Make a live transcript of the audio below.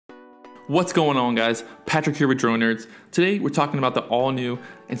What's going on, guys? Patrick here with Drone Nerds. Today we're talking about the all-new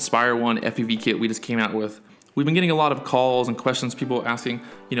Inspire1 FPV kit we just came out with. We've been getting a lot of calls and questions, people asking,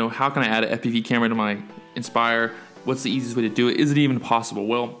 how can I add an FPV camera to my Inspire? What's the easiest way to do it? Is it even possible?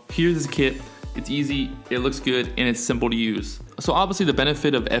 Well, here's this kit. It's easy, it looks good, and it's simple to use. So obviously the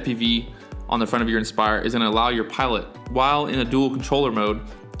benefit of FPV on the front of your Inspire is going to allow your pilot, while in a dual controller mode,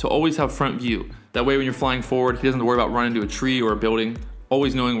 to always have front view. That way when you're flying forward, he doesn't have to worry about running into a tree or a building,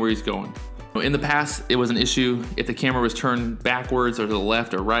 always knowing where he's going. In the past, it was an issue if the camera was turned backwards or to the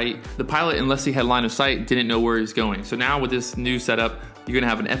left or right. The pilot, unless he had line of sight, didn't know where he's going. So now with this new setup, you're gonna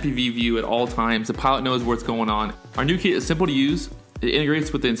have an FPV view at all times. The pilot knows what's going on. Our new kit is simple to use. It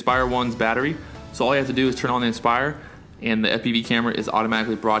integrates with the Inspire1's battery. So all you have to do is turn on the Inspire and the FPV camera is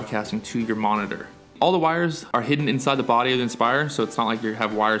automatically broadcasting to your monitor. All the wires are hidden inside the body of the Inspire, so it's not like you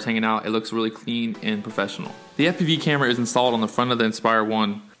have wires hanging out. It looks really clean and professional. The FPV camera is installed on the front of the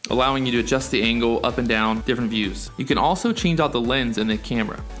Inspire1, allowing you to adjust the angle up and down, different views. You can also change out the lens in the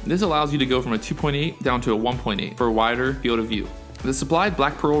camera. This allows you to go from a 2.8 down to a 1.8 for a wider field of view. The supplied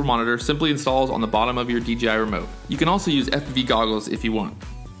black pearl monitor simply installs on the bottom of your DJI remote. You can also use FPV goggles if you want.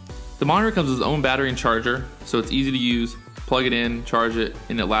 The monitor comes with its own battery and charger, so it's easy to use. Plug it in, charge it,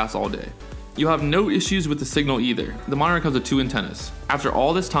 and it lasts all day. You'll have no issues with the signal either. The monitor comes with 2 antennas. After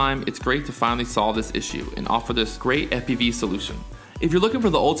all this time, it's great to finally solve this issue and offer this great FPV solution. If you're looking for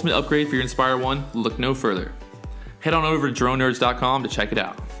the ultimate upgrade for your Inspire1, look no further. Head on over to dronenerds.com to check it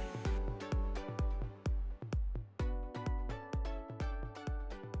out.